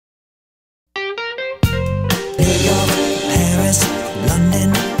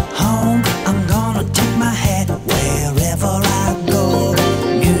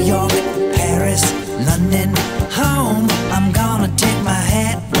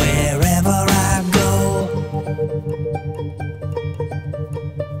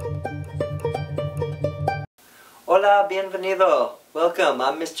Hola, bienvenido. Welcome,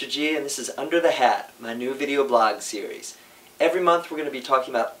 I'm Mr. G and this is Under the Hat, my new video blog series. Every month we're going to be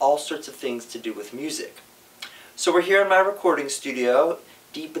talking about all sorts of things to do with music. So we're here in my recording studio,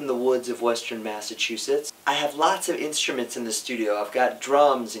 deep in the woods of western Massachusetts. I have lots of instruments in the studio. I've got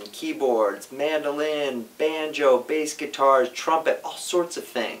drums and keyboards, mandolin, banjo, bass guitars, trumpet, all sorts of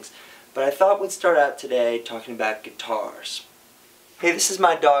things. But I thought we'd start out today talking about guitars. Hey, this is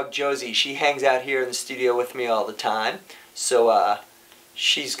my dog Josie. She hangs out here in the studio with me all the time. So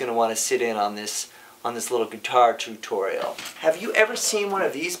she's going to want to sit in on this little guitar tutorial. Have you ever seen one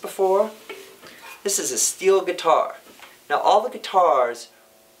of these before? This is a steel guitar. Now all the guitars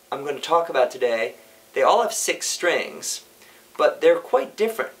I'm going to talk about today, they all have 6 strings, but they're quite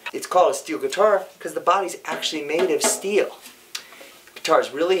different. It's called a steel guitar because the body's actually made of steel. The guitar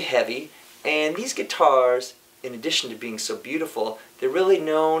is really heavy, and these guitars, in addition to being so beautiful, they're really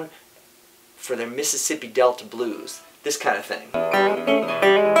known for their Mississippi Delta blues, this kind of thing.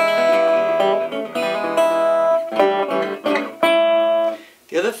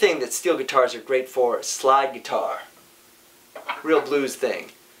 The other thing that steel guitars are great for is slide guitar. Real blues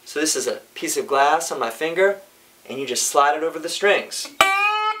thing. So this is a piece of glass on my finger, and you just slide it over the strings.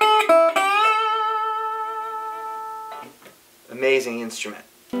 Amazing instrument.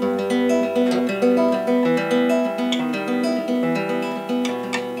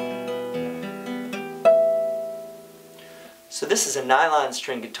 So this is a nylon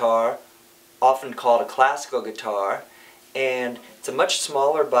string guitar, often called a classical guitar, and it's a much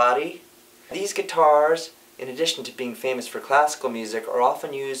smaller body. These guitars, in addition to being famous for classical music, are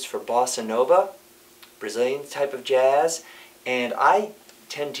often used for bossa nova, Brazilian type of jazz, and I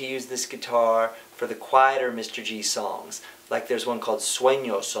tend to use this guitar for the quieter Mr. G songs. Like there's one called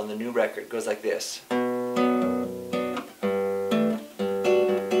Sueños on the new record. It goes like this.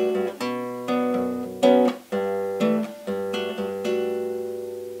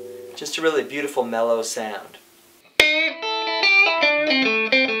 Just a really beautiful mellow sound.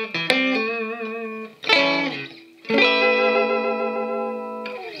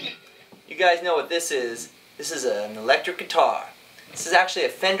 You guys know what this is. This is an electric guitar. This is actually a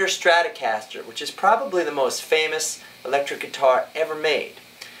Fender Stratocaster, which is probably the most famous electric guitar ever made.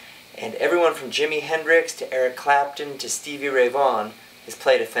 And everyone from Jimi Hendrix to Eric Clapton to Stevie Ray Vaughan has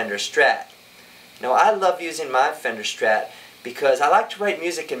played a Fender Strat. Now I love using my Fender Strat because I like to write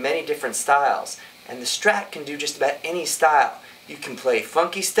music in many different styles, and the Strat can do just about any style. You can play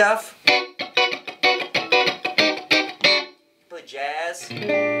funky stuff, play jazz, you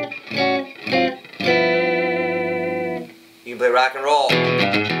can play rock and roll,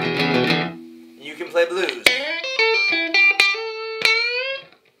 you can play blues,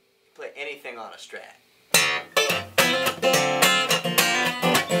 play anything on a Strat.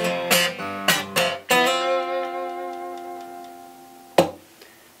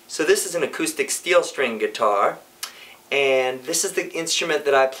 So this is an acoustic steel string guitar, and this is the instrument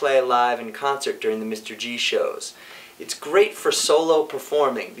that I play live in concert during the Mr. G shows. It's great for solo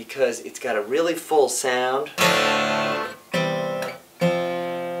performing because it's got a really full sound,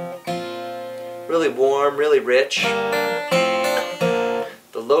 really warm, really rich. The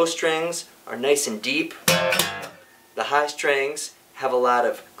low strings are nice and deep. The high strings have a lot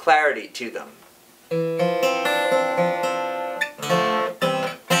of clarity to them.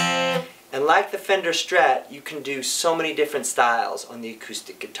 And like the Fender Strat, you can do so many different styles on the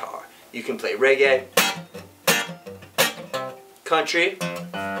acoustic guitar. You can play reggae, country,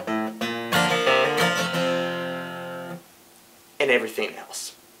 and everything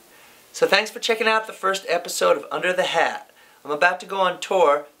else. So thanks for checking out the first episode of Under the Hat. I'm about to go on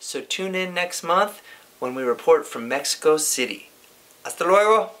tour, so tune in next month when we report from Mexico City. Hasta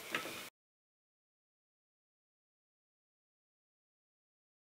luego!